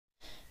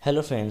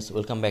Hello friends,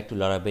 welcome back to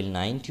Laravel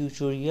 9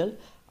 tutorial.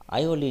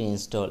 I already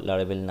installed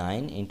Laravel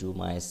 9 into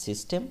my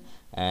system,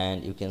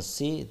 and you can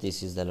see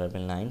this is the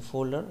Laravel 9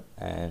 folder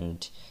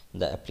and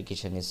the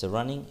application is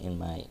running in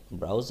my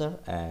browser,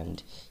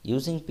 and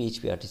using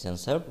PHP artisan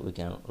server we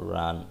can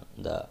run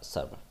the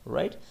server,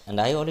 right? And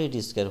I already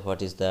discussed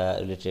what is the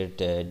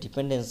related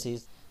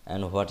dependencies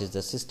and what is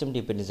the system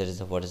dependency, that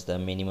is what is the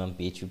minimum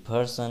PHP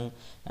version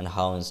and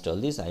how install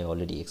this. I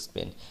already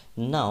explained.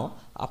 Now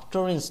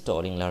after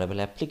installing Laravel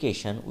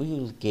application we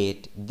will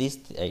get this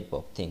type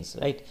of things,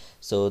 right?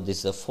 So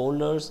this is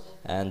folders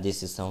and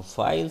this is some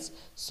files.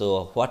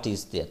 So what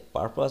is their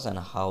purpose and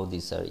how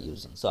these are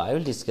using? So I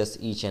will discuss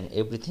each and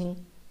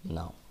everything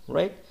now,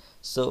 right?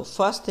 So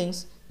first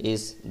things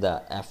is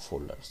the app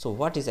folder. So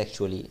what is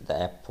actually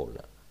the app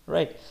folder?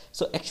 Right,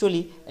 so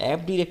actually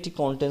app directory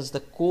contains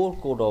the core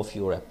code of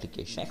your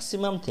application,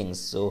 maximum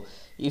things. So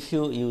if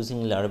you're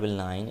using Laravel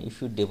 9,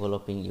 if you're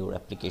developing your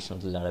application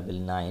with Laravel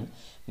 9,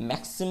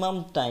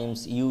 maximum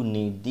times you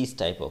need these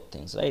type of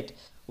things, right?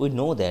 We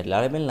know that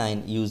Laravel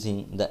 9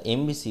 using the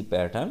MVC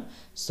pattern.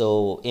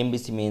 So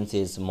MVC means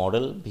is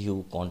model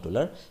view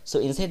controller. So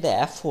inside the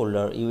app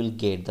folder you will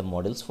get the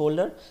models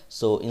folder.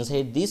 So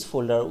inside this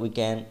folder we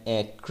can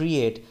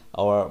create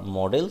our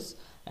models,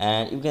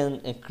 and you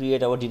can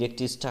create our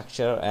directory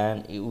structure,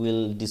 and we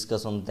will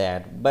discuss on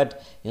that.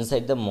 But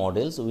inside the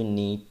models we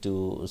need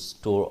to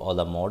store all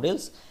the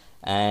models,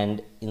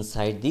 and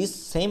inside this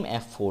same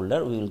app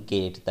folder we will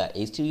get the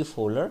HTTP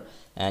folder,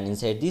 and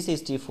inside this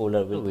HTTP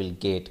folder we will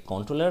get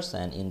controllers,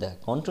 and in the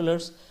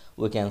controllers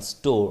we can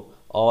store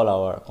all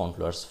our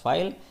controllers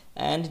file.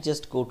 And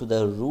just go to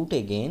the root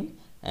again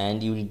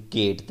and you will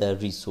get the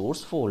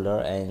resource folder,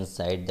 and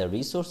inside the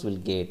resource will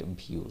get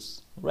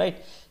views,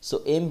 right? So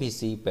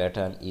MVC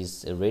pattern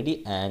is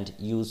ready and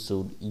you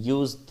should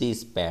use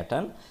this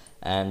pattern,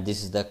 and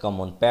this is the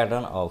common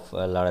pattern of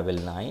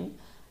Laravel 9.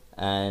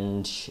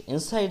 And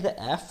inside the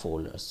app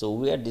folder, so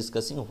we are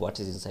discussing what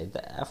is inside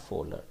the app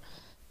folder.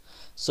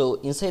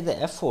 So inside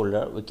the app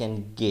folder we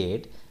can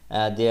get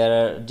there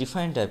are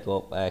different type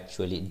of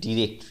actually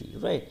directory,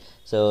 right?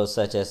 So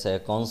such as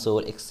console,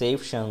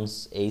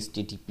 exceptions,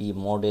 HTTP,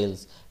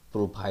 models,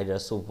 provider.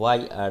 So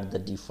why are the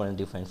different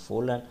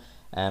folder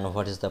and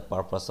what is the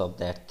purpose of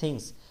that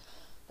things?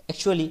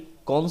 Actually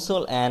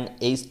console and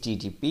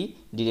HTTP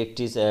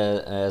directories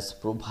as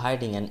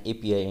providing an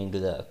API into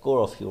the core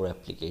of your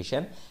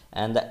application,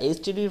 and the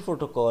HTTP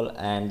protocol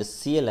and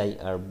CLI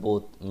are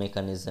both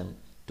mechanism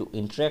to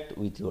interact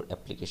with your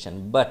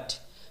application, but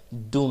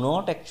do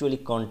not actually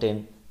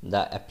contain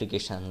the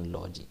application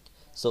logic.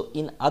 So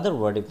in other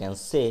words, you can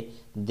say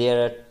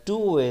there are two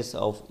ways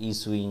of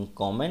issuing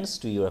comments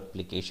to your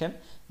application.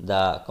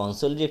 The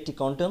console directory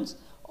contains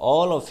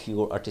all of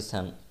your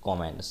artisan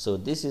commands. So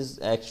this is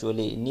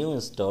actually new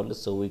installed,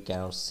 so we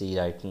cannot see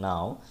right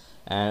now,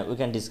 and we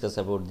can discuss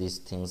about these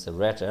things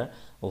later.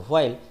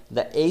 While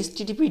the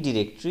HTTP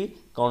directory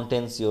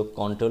contains your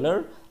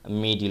controller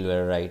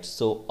middleware, right?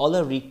 So all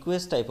the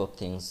request type of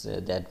things,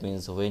 that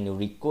means when you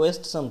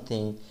request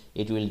something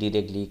it will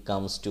directly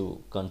comes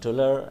to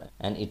controller,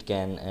 and it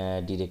can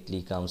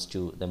directly comes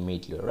to the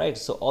middleware, right?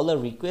 So all the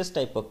request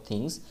type of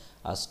things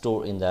are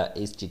stored in the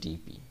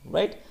HTTP,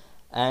 right?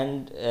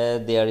 And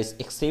there is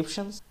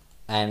exceptions,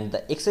 and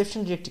the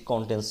exception directory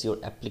contains your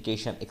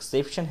application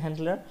exception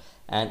handler,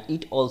 and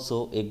it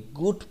also a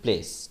good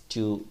place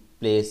to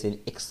place in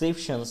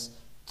exceptions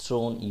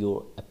thrown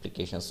your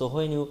application. So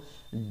when you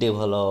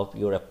develop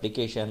your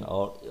application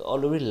or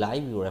already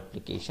live your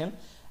application,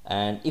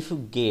 and if you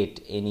get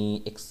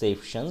any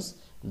exceptions,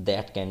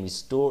 that can be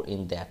stored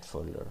in that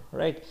folder,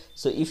 right?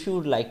 So if you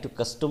would like to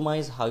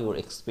customize how your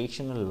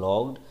exception are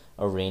logged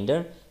or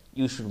rendered,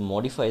 you should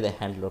modify the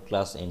handler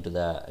class into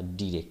the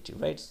directory,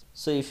 right?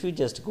 So if you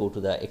just go to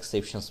the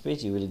exceptions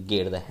page, you will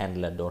get the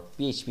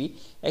handler.php.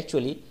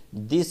 Actually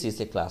this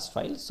is a class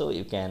file, so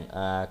you can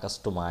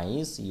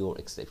customize your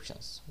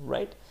exceptions,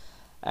 right?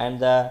 And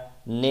the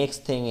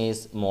next thing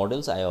is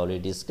models. I already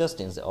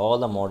discussed, all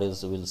the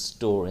models will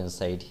store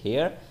inside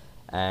here.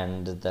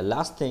 And the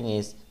last thing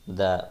is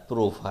the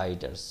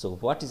providers. So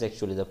what is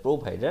actually the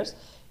providers?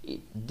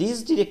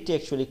 This directory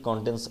actually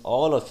contains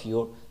all of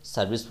your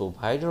service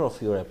provider of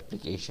your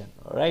application,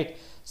 right?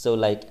 So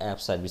like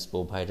app service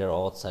provider,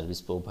 auth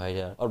service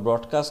provider, or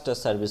broadcaster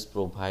service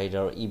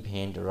provider,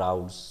 event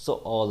routes. So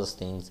all those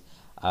things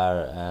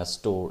are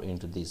stored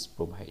into this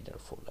provider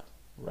folder,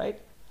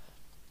 right?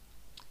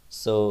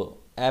 So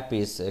app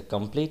is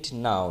complete.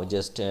 Now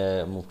just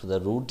move to the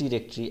root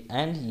directory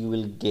and you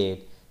will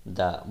get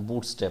the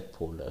Bootstrap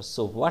folder.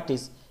 So what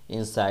is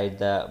inside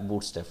the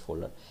Bootstrap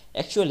folder?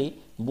 Actually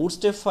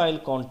Bootstrap file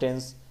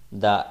contains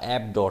the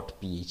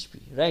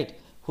app.php, right,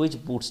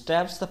 which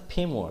bootstraps the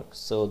framework.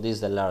 So this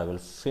is the Laravel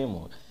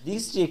framework.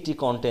 This directory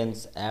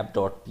contains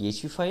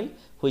app.php file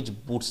which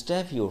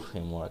bootstrap your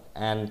framework,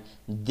 and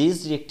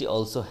this directory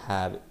also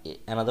have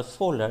another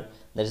folder,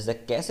 that is the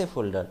cache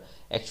folder.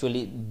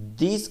 Actually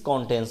this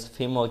contains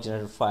framework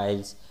generated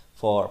files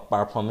for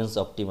performance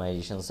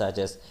optimization such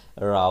as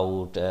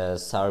route,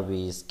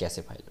 service, cache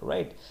file,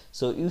 right?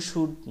 So you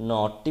should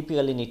not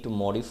typically need to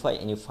modify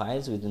any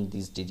files within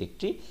this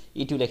directory.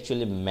 It will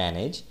actually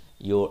manage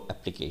your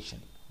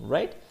application,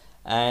 right?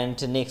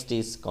 And next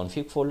is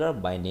config folder.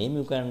 By name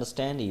you can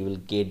understand you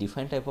will get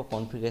different type of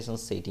configuration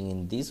setting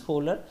in this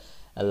folder,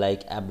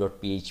 like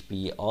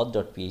app.php,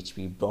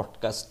 auth.php,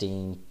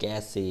 broadcasting,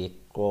 cache,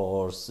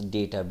 course,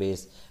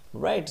 database,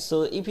 right?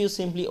 So if you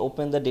simply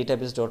open the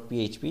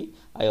database.php,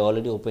 I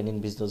already opened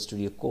in Visual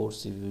Studio Code.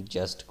 So if you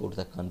just go to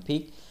the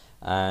config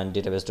and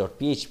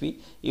database.php,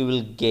 you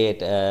will get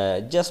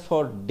just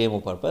for demo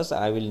purpose,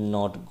 I will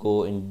not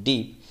go in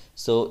deep.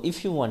 So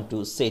if you want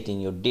to set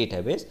in your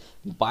database,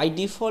 by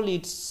default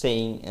it's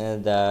saying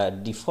the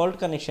default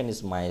connection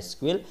is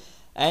MySQL,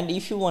 and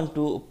if you want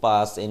to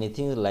pass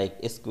anything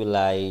like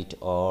SQLite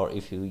or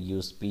if you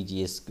use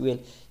PGSQL,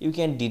 you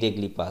can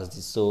directly pass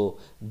this. So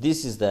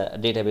this is the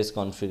database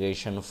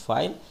configuration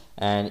file,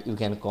 and you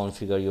can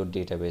configure your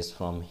database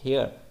from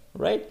here,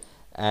 right?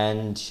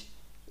 And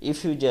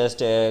if you just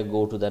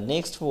go to the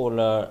next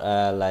folder,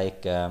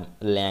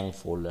 lang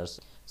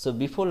folders. So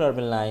before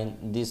Laravel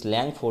 9, this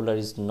lang folder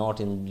is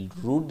not in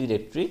root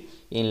directory.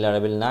 In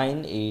Laravel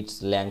 9,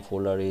 its lang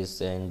folder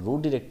is in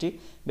root directory.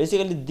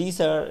 Basically,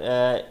 these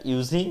are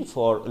using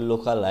for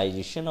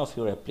localization of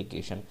your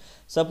application.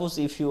 Suppose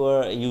if you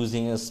are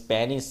using a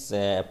Spanish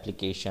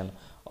application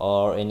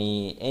or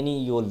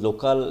any your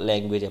local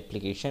language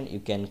application, you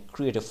can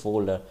create a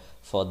folder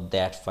for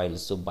that file.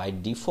 So by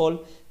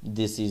default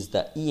this is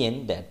the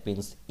en, that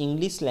means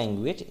English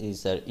language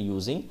is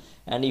using,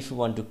 and if you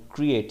want to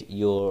create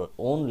your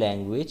own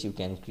language, you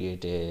can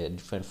create a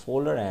different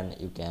folder and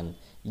you can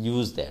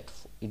use that.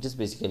 It is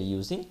basically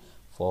using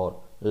for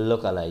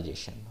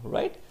localization,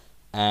 right?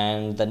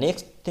 And the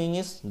next thing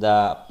is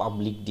the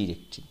public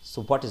directory.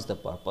 So what is the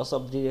purpose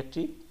of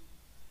directory?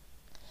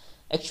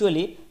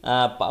 Actually,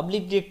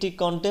 public directory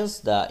contains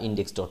the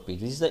index.php.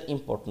 This is the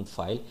important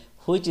file,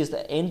 which is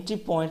the entry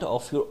point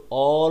of your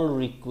all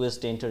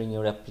request entering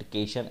your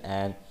application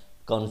and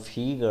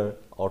configure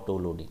auto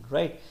loading,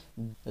 right?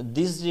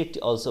 This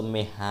directory also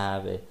may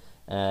have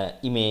a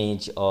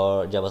image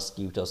or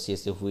JavaScript or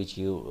CSS which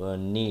you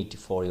need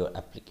for your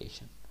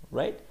application,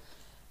 right?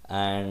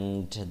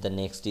 And the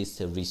next is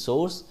the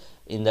resource.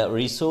 In the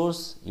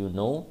resource, you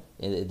know,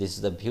 this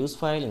is the views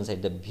file.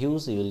 Inside the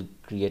views you will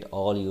create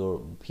all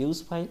your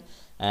views file.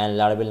 And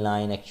Laravel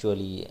 9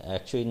 actually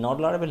not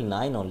Laravel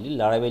 9 only,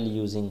 Laravel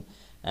using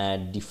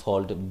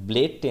default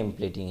blade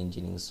templating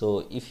engineering.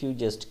 So if you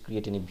just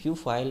create any view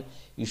file,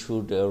 you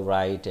should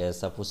write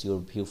suppose your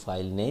view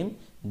file name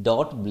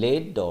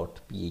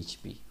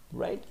 .blade.php,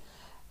 right?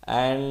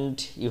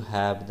 And you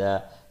have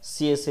the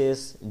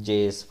css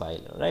js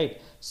file, right?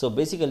 So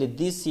basically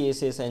this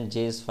css and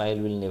js file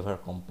will never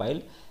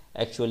compile.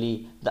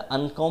 Actually the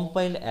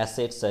uncompiled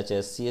assets such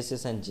as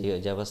css and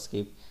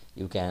javascript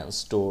you can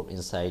store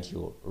inside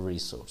your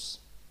resource,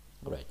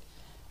 right?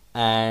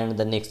 And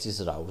the next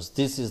is routes.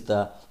 This is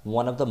the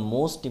one of the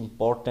most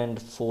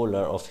important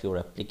folder of your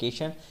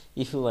application.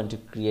 If you want to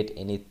create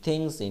any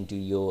things into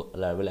your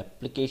Laravel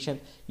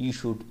application, you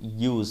should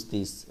use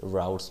this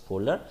routes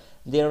folder.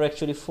 There are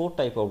actually 4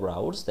 type of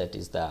routes, that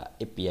is the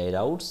API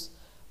routes,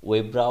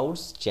 web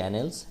routes,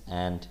 channels,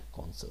 and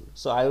console.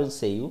 So I will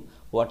say you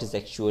what is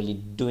actually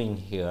doing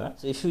here.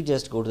 So if you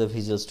just go to the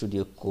Visual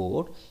Studio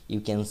Code,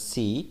 you can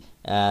see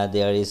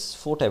there is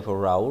 4 type of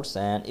routes,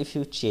 and if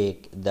you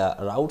check the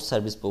route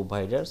service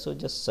provider, so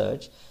just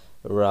search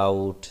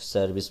route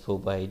service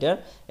provider.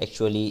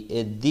 Actually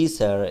these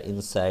are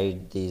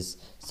inside this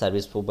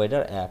service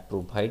provider app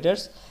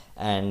providers,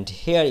 and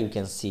here you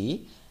can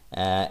see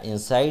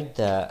inside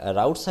the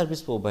route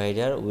service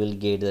provider will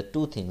get the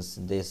 2 things.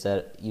 These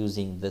are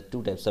using the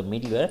 2 types of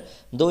middleware,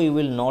 though you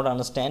will not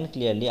understand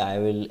clearly. I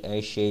will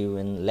show you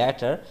in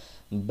later,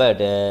 but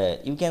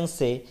you can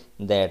say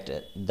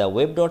that the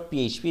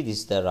web.php, this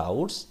is the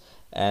routes,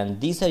 and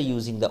these are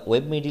using the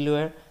web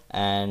middleware,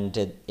 and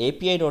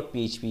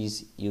api.php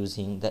is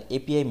using the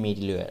API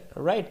middleware,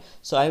 right?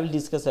 So I will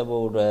discuss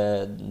about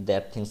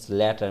that things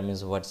later,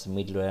 means what's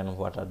middleware and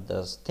what are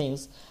those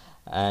things,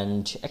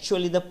 and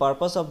actually the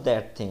purpose of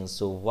that thing.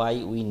 So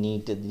why we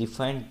need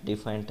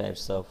different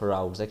types of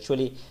routes.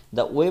 Actually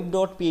the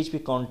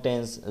web.php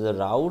contains the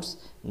routes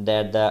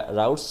that the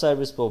route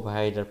service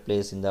provider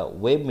places in the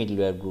web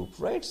middleware group,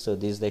 right? So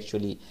this is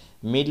actually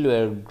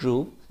middleware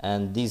group,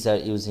 and these are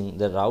using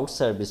the route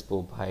service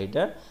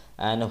provider,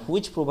 and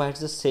which provides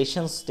the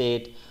session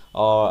state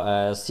or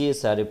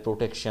CSRA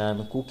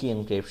protection, cookie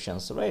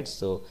encryptions, right?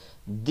 So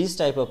this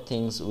type of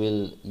things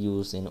will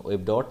use in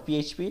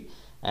web.php,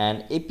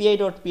 and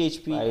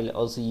api.php while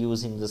also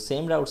using the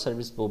same route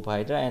service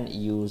provider and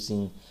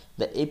using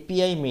the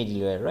API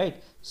middleware,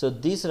 right? So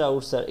these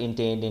routes are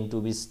intended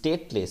to be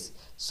stateless,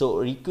 so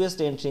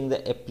request entering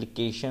the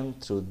application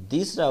through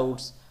these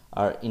routes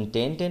are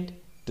intended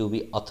to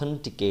be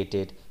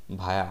authenticated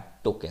via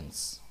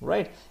tokens,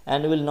 right?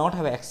 And will not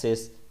have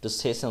access to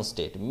session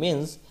state.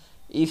 Means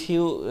if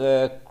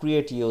you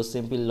create your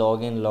simple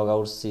login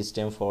logout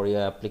system for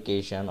your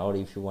application, or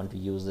if you want to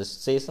use the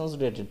sessions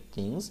related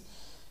things,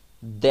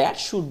 that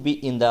should be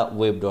in the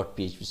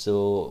web.php.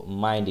 so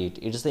mind it,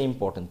 it is the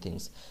important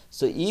things.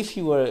 So if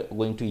you are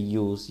going to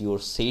use your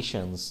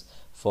sessions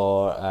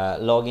for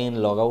login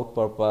logout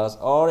purpose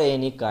or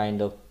any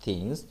kind of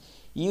things,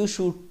 you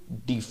should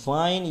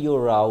define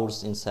your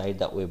routes inside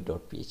the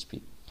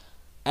web.php.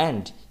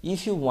 And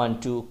if you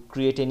want to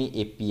create any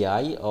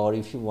API, or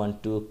if you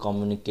want to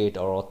communicate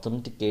or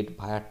authenticate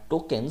via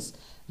tokens,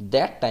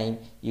 that time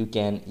you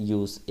can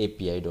use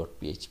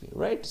api.php,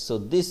 right? So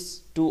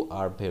these two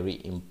are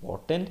very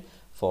important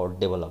for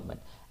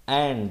development.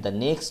 And the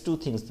next two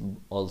things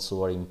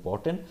also are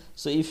important.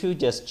 So if you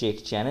just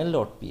check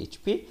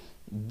channel.php,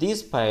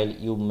 this file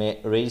you may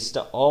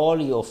register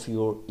all of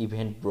your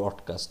event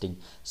broadcasting.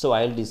 So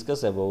I'll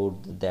discuss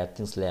about that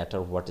things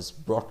later, what is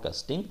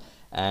broadcasting.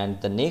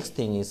 And the next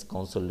thing is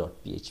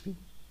console.php.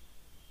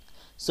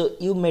 so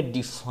you may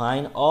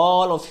define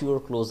all of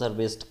your closure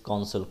based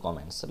console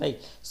comments,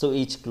 right? So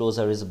each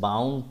closure is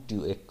bound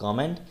to a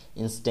comment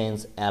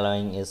instance,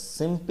 allowing a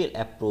simple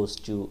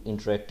approach to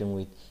interacting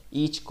with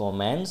each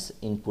commands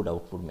input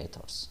output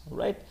methods,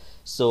 right?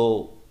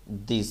 So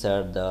these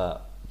are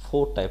the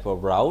 4 type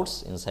of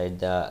routes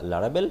inside the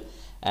Laravel.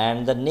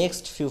 And the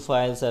next few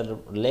files are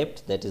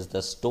left, that is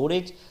the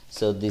storage.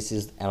 So this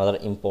is another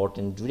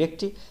important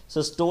directory.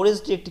 So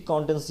storage directory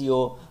contains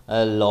your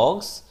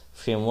logs,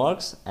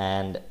 frameworks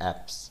and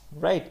apps,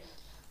 right?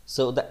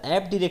 So the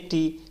app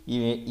directory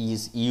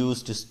is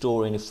used to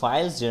store any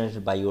files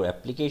generated by your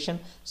application.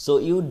 So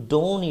you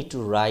don't need to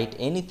write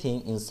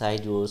anything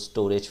inside your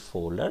storage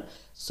folder.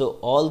 So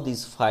all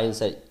these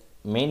files are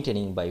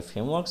maintaining by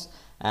frameworks,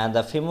 and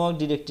the framework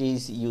directory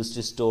is used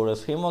to store a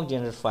framework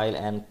generated file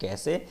and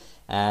cache.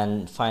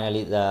 And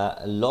finally the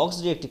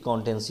logs directory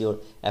contains your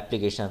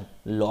application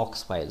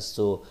logs files.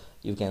 So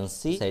you can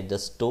see inside the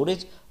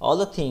storage all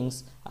the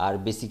things are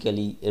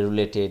basically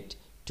related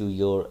to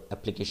your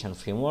application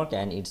framework,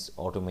 and it's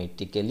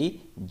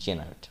automatically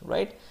generated,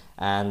 right?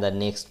 And the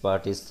next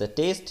part is the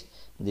test.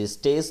 This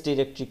test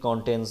directory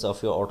contains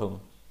of your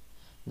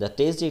the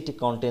test directory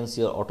contains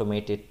your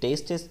automated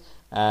tests,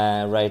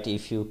 right?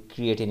 If you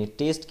create any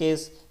test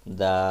case,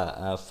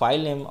 the file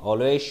name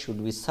always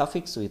should be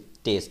suffixed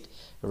with test,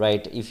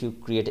 right? If you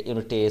create a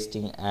unit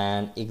testing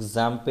and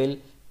example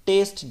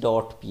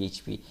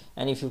test.php,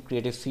 and if you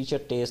create a feature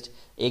test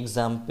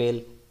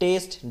example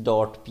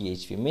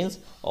test.php, means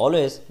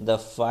always the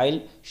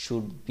file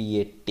should be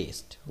a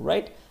test,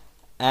 right?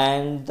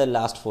 And the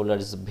last folder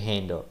is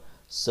vendor.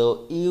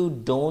 So you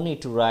don't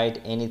need to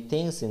write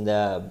anything in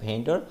the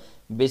vendor.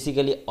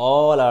 Basically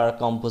all are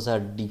composer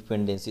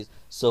dependencies.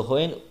 So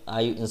when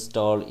I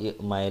install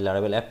my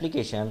Laravel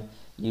application,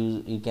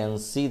 you can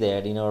see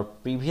that in our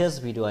previous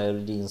video I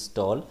already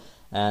installed,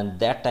 and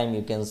that time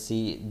you can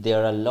see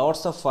there are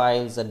lots of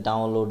files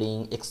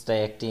downloading,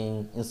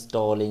 extracting,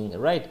 installing,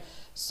 right?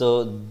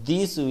 So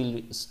this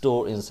will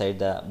store inside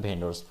the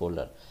vendors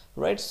folder,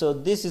 right? So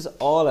this is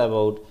all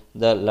about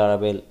the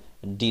Laravel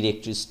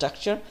directory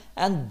structure.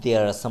 And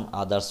there are some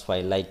others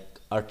file like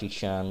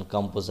artisan,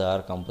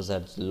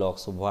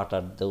 composer.json, what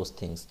are those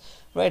things,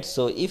 right?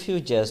 So if you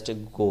just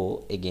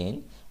go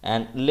again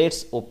and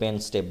let's open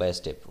step by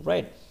step,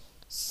 right?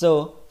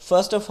 So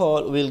first of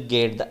all we'll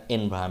get the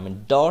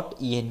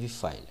environment.env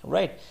file,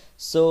 right?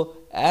 So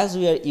as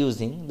we are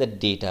using the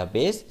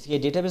database,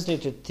 database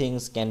related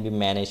things can be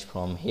managed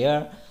from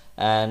here.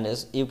 And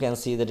as you can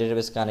see, the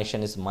database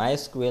connection is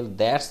MySQL,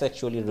 that's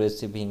actually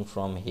receiving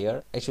from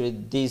here. Actually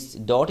this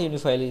 .env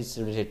file is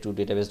related to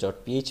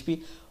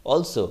database.php.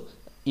 Also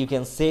you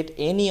can set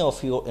any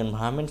of your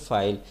environment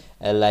file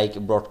like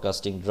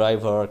broadcasting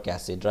driver,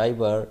 cache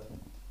driver,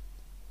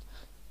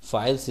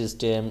 file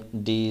system,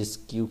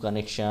 disk, queue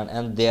connection,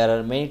 and there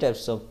are many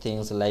types of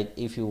things. Like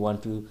if you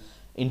want to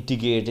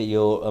integrate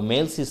your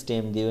mail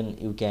system, then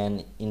you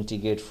can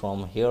integrate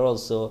from here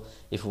also.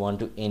 If you want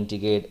to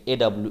integrate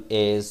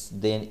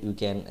AWS, then you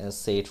can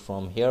set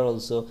from here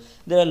also.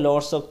 There are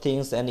lots of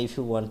things, and if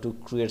you want to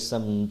create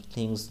some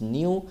things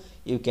new,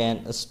 you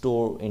can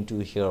store into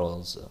here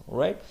also,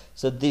 right?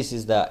 So this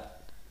is the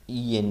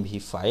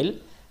env file,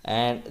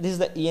 and this is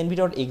the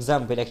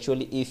env.example.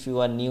 Actually if you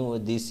are new,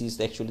 this is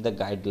actually the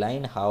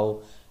guideline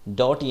how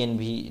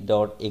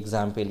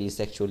 .env.example is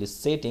actually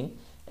setting,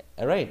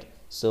 right?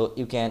 So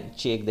you can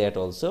check that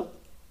also.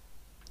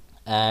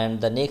 And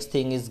the next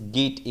thing is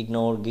git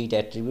ignore git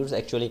attributes.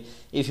 Actually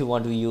if you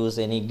want to use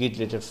any git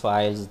related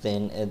files,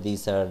 then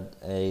these are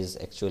is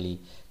actually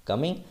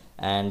coming.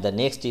 And the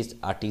next is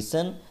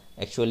artisan.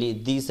 Actually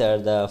these are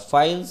the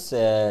files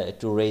to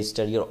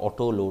register your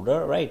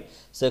autoloader, right?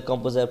 So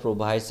composer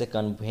provides a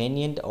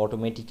convenient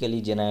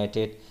automatically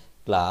generated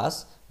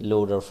class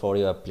loader for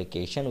your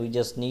application. We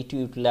just need to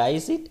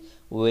utilize it.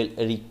 We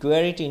will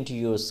require it into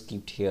your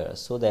script here,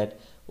 so that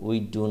we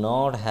do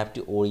not have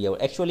to worry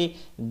about. Actually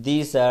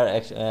these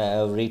are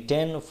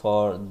written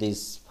for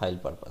this file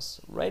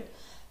purpose, right?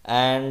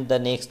 And the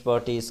next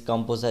part is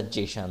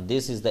composer.json.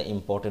 This is the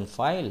important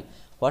file.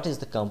 What is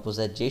the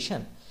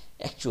composer.json?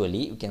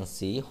 Actually, you can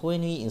see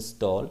when we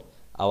install,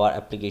 our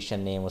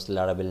application name was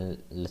Laravel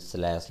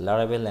slash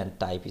Laravel and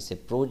type is a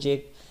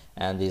project,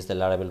 and this is the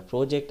Laravel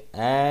project,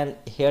 and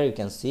here you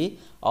can see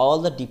all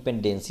the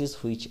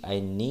dependencies which I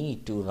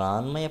need to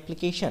run my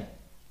application,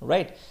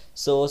 right?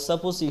 So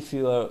suppose if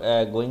you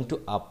are going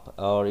to up,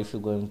 or if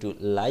you're going to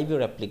live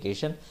your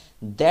application,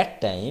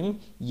 that time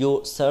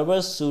your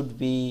server should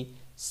be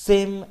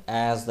same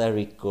as the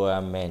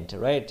requirement,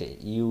 right?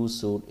 You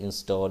should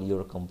install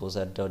your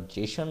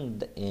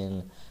composer.json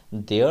in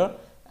there,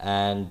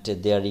 and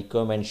their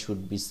requirement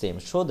should be same,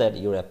 so that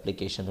your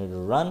application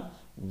will run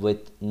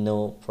with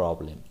no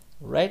problem,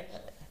 right?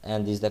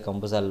 And this is the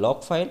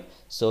composer.lock file,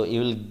 so you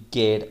will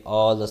get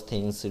all the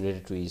things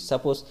related to it.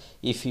 Suppose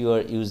if you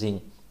are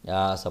using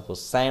suppose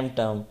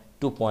Samterm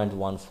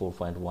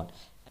 2.14.1,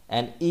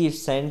 and if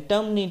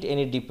Samterm need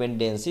any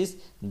dependencies,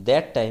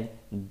 that time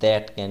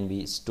that can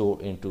be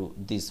stored into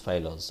this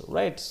file also,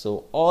 right?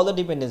 So all the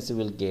dependency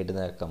will get in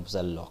the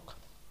composer.lock.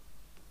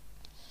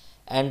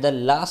 And the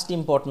last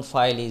important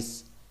file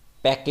is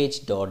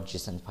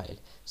package.json file.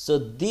 So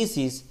this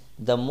is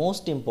the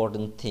most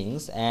important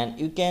things, and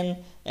you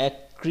can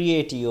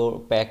create your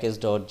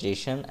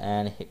package.json,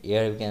 and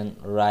here you can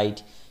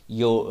write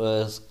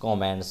your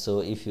commands. So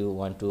if you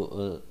want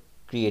to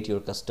create your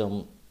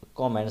custom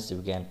commands,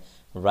 you can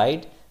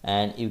write,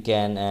 and you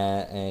can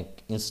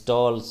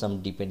install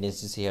some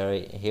dependencies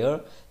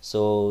here.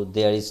 So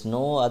there is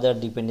no other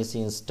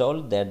dependency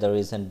installed, that the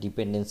reason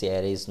dependency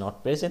array is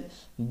not present,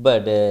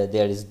 but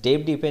there is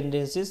dev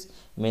dependencies,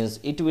 means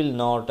it will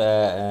not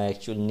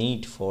actually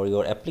need for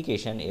your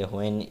application.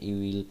 When you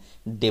will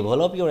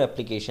develop your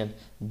application,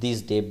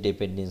 this dev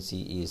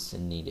dependency is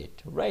needed,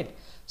 right?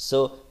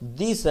 So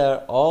these are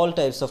all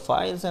types of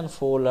files and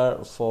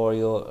folder for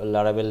your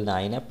Laravel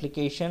 9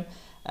 application,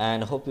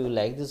 and hope you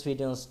like this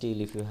video. Still,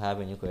 if you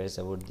have any queries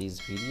about this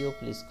video,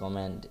 please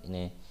comment in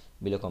a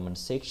below comment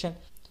section.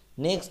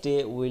 Next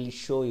day we'll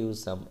show you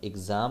some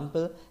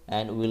example,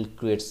 and we'll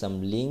create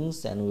some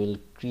links, and we'll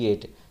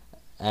create,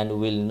 and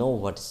we'll know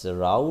what is the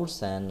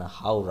routes and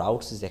how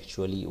routes is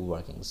actually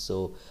working.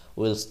 So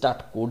we'll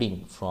start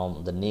coding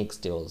from the next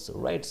day also,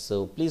 right?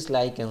 So please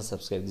like and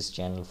subscribe this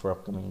channel for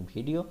upcoming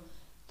video.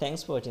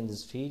 Thanks for watching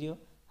this video.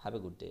 Have a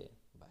good day.